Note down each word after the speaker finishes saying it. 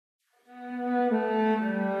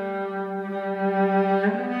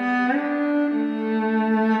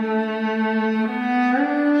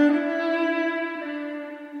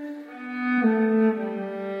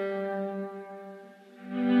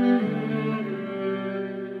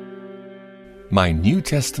My New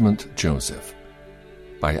Testament Joseph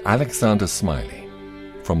by Alexander Smiley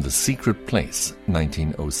from The Secret Place,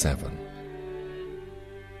 1907.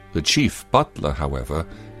 The chief butler, however,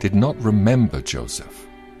 did not remember Joseph.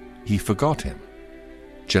 He forgot him.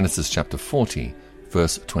 Genesis chapter 40,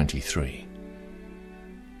 verse 23.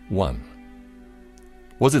 1.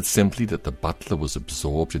 Was it simply that the butler was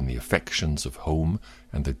absorbed in the affections of home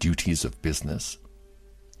and the duties of business?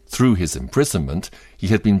 Through his imprisonment, he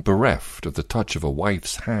had been bereft of the touch of a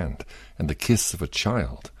wife's hand and the kiss of a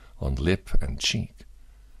child on lip and cheek.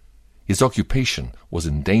 His occupation was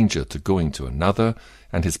in danger to going to another,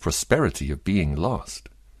 and his prosperity of being lost.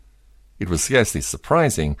 It was scarcely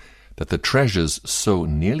surprising that the treasures so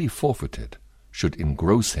nearly forfeited should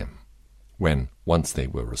engross him when once they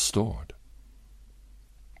were restored.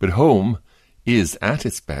 But home is at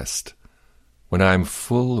its best when I am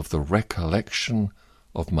full of the recollection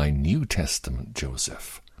of my New Testament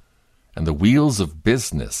Joseph, and the wheels of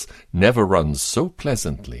business never run so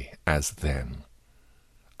pleasantly as then.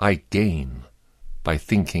 I gain by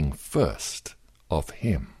thinking first of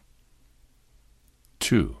him.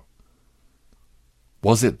 2.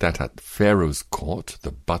 Was it that at Pharaoh's court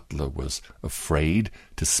the butler was afraid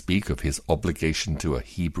to speak of his obligation to a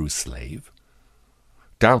Hebrew slave?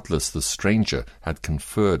 Doubtless the stranger had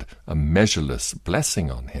conferred a measureless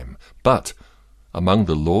blessing on him, but among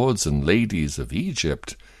the lords and ladies of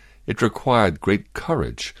Egypt it required great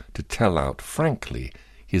courage to tell out frankly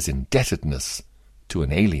his indebtedness to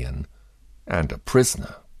an alien and a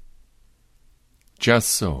prisoner. Just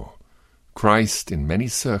so, Christ in many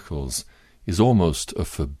circles is almost a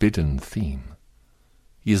forbidden theme.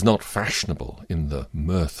 He is not fashionable in the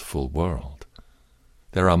mirthful world.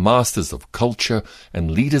 There are masters of culture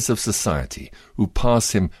and leaders of society who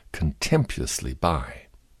pass him contemptuously by.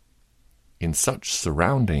 In such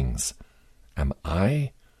surroundings, am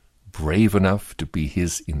I brave enough to be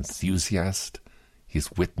his enthusiast,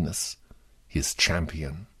 his witness, his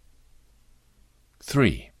champion?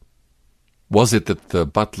 3. Was it that the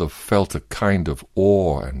butler felt a kind of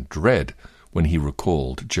awe and dread when he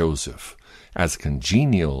recalled Joseph? As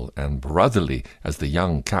congenial and brotherly as the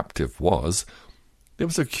young captive was, there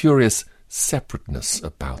was a curious separateness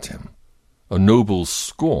about him, a noble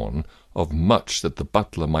scorn of much that the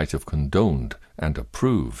butler might have condoned and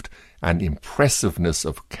approved, an impressiveness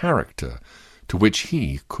of character to which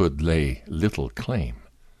he could lay little claim.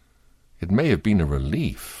 It may have been a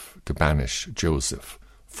relief to banish Joseph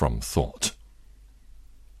from thought.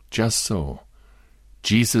 Just so,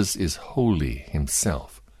 Jesus is holy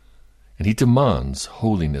himself, and he demands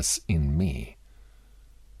holiness in me.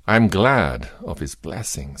 I am glad of his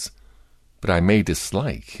blessings, but I may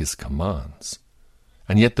dislike his commands.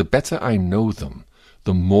 And yet the better I know them,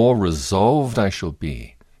 the more resolved I shall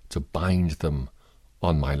be to bind them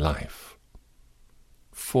on my life.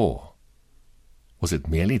 4. Was it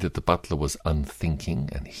merely that the butler was unthinking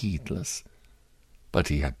and heedless? But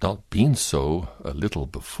he had not been so a little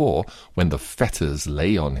before, when the fetters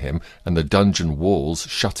lay on him and the dungeon walls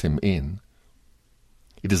shut him in.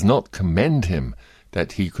 It does not commend him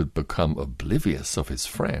that he could become oblivious of his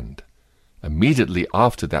friend, immediately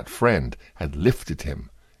after that friend had lifted him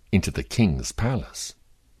into the king's palace.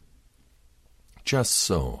 Just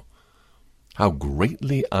so, how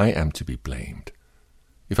greatly I am to be blamed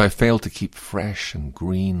if I fail to keep fresh and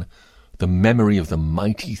green the memory of the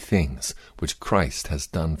mighty things which Christ has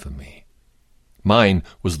done for me. Mine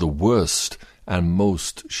was the worst and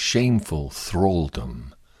most shameful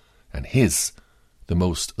thraldom, and his the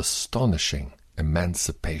most astonishing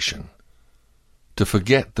emancipation. To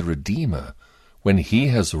forget the Redeemer when he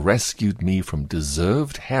has rescued me from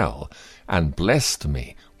deserved hell and blessed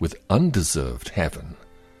me with undeserved heaven,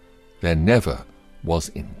 there never was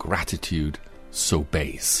ingratitude so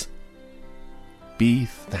base. Be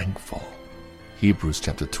thankful. Hebrews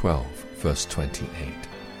chapter 12, verse 28.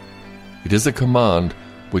 It is a command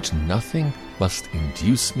which nothing must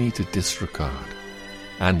induce me to disregard,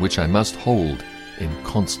 and which I must hold in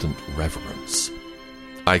constant reverence.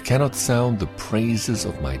 I cannot sound the praises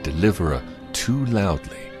of my deliverer too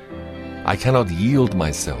loudly. I cannot yield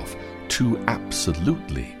myself too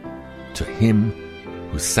absolutely to him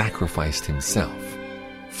who sacrificed himself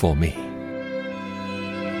for me.